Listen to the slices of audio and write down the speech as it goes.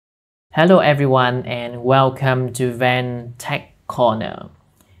Hello everyone and welcome to WAN Tech Corner.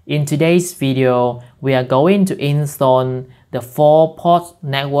 In today's video, we are going to install the 4-port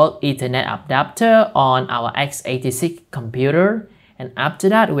network Ethernet adapter on our x86 computer, and after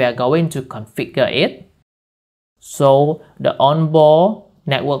that we are going to configure it. So the onboard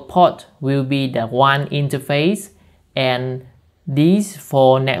network port will be the WAN interface, and these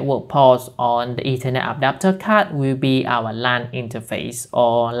 4 network ports on the Ethernet adapter card will be our LAN interface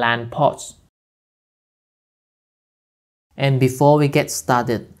or LAN ports. And before we get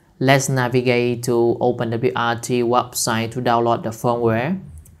started, let's navigate to OpenWRT website to download the firmware.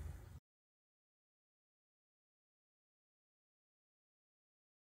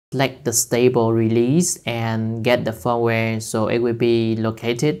 Select the stable release and get the firmware, so it will be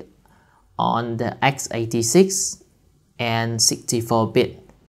located on the x86 and 64-bit.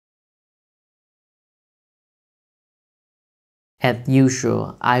 As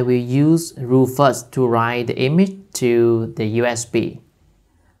usual, I will use Rufus to write the image to the USB.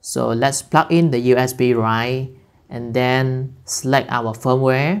 So let's plug in the USB write and then select our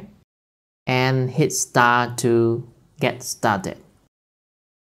firmware and hit start to get started.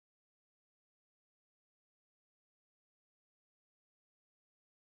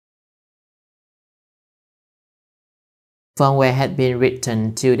 Firmware had been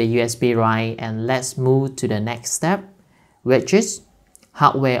written to the USB write, and let's move to the next step, which is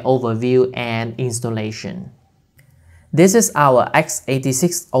hardware overview and installation. This is our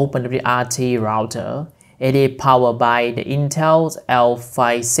x86 OpenWRT router. It is powered by the Intel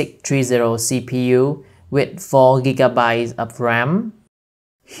L5630 CPU with 4 GB of RAM.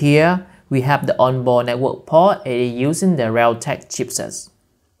 Here we have the onboard network port. It is using the Realtek chipset.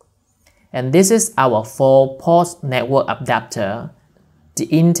 And this is our 4-port network adapter, the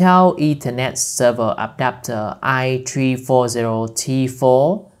Intel Ethernet server adapter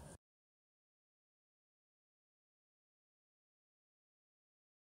i340T4.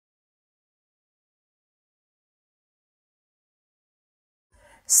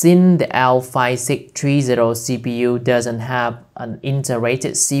 Since the L5630 CPU doesn't have an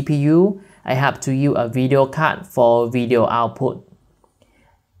integrated CPU, I have to use a video card for video output.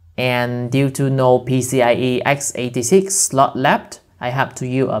 And due to no PCIe x86 slot left, I have to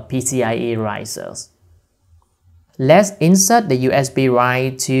use a PCIe risers. Let's insert the USB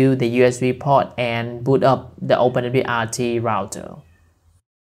write to the USB port and boot up the OpenWRT router.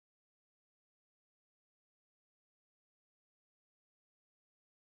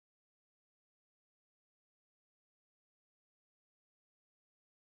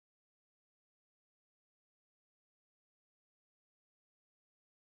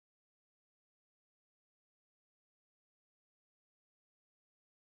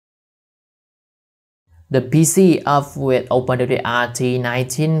 The PC up with OpenWRT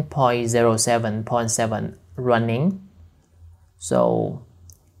 19.07.7 running. So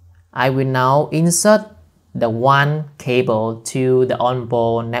I will now insert the WAN cable to the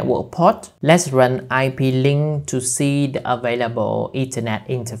onboard network port. Let's run IP link to see the available Ethernet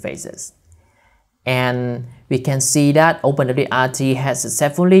interfaces. And we can see that OpenWRT has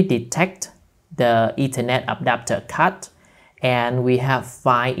successfully detected the Ethernet adapter card, and we have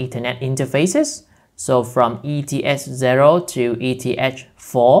 5 Ethernet interfaces. So from ETH0 to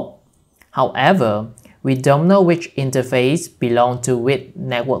ETH4. However, we don't know which interface belongs to which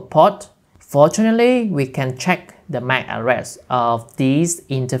network port. Fortunately, we can check the MAC address of these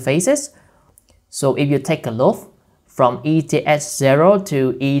interfaces. So if you take a look, from ETH0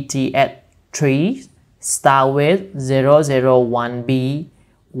 to ETH3 start with 001B,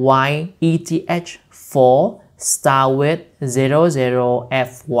 while ETH4 start with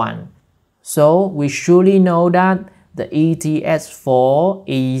 00F1. So we surely know that the ETH4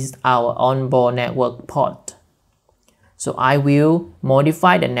 is our onboard network port. So I will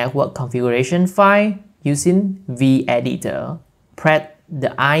modify the network configuration file using vEditor. Press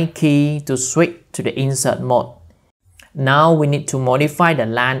the I key to switch to the insert mode. Now we need to modify the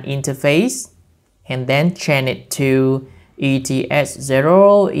LAN interface and then change it to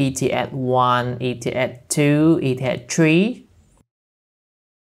ETH0, ETH1, ETH2, ETH3.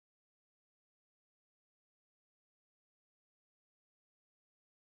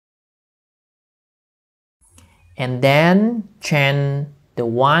 And then change the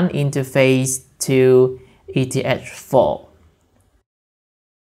WAN interface to ETH4.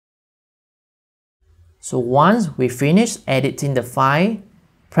 So once we finish editing the file,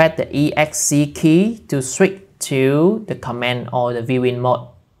 press the EXC key to switch to the command or the viewing mode.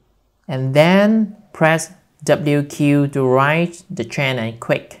 And then press WQ to write the change and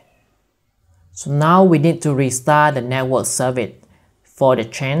quick. So now we need to restart the network service. for the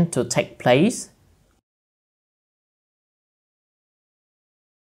change to take place.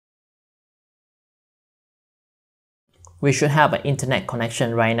 We should have an internet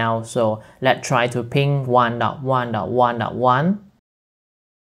connection right now, so let's try to ping 1.1.1.1.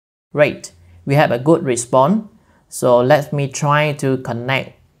 Great, we have a good response. So let me try to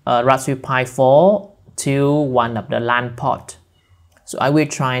connect a Raspberry Pi 4 to one of the LAN port. So I will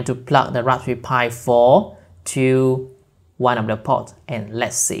try to plug the Raspberry Pi 4 to one of the ports and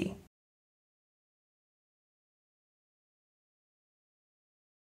let's see.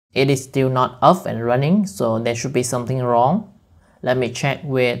 It is still not up and running, so there should be something wrong. Let me check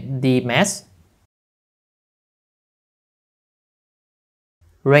with DMS.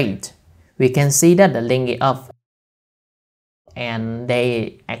 Great, we can see that the link is up and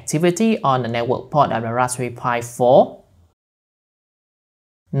the activity on the network port of the Raspberry Pi 4.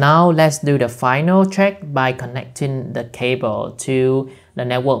 Now let's do the final check by connecting the cable to the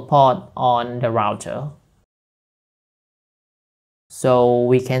network port on the router. So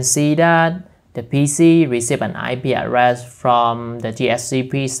we can see that the PC received an IP address from the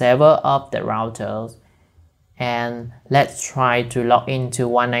DHCP server of the router. And let's try to log into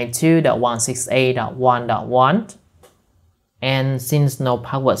 192.168.1.1. And since no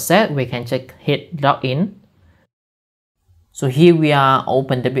password set, we can just hit login. So here we are,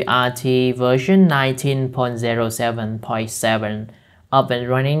 OpenWRT version 19.07.7 up and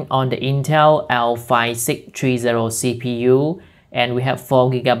running on the Intel L5630 CPU, and we have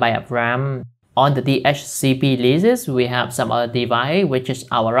 4 GB of RAM. On the DHCP list, we have some other device, which is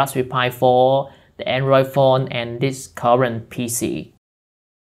our Raspberry Pi 4, the Android phone, and this current PC.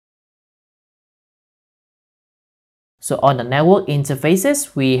 So on the network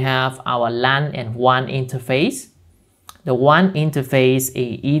interfaces, we have our LAN and WAN interface. The WAN interface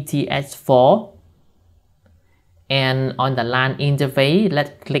is ETH4. And on the LAN interface,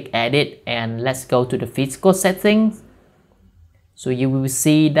 let's click Edit and let's go to the physical settings. So you will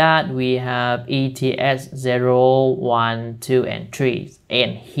see that we have ETS 0, 1, 2, and 3.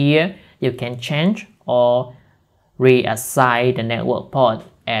 And here you can change or reassign the network port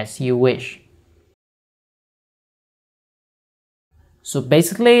as you wish. So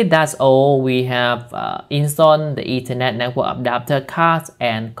basically that's all. We have installed the Ethernet network adapter card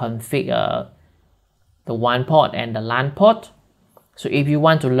and configure the WAN port and the LAN port. So if you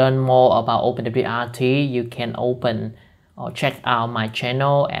want to learn more about OpenWRT, you can open or check out my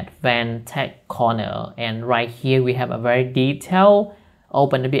channel at Advanced Tech Corner, and right here we have a very detailed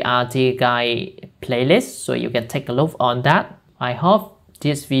OpenWRT guide playlist, so you can take a look on that. I hope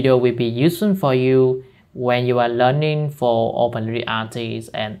this video will be useful for you when you are learning for OpenWRT,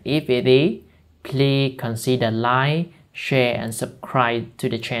 and if it is, please consider like, share and subscribe to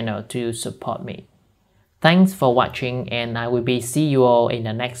the channel to support me. Thanks for watching, and I will see you all in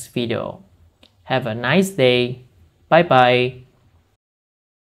the next video. Have a nice day. Bye bye.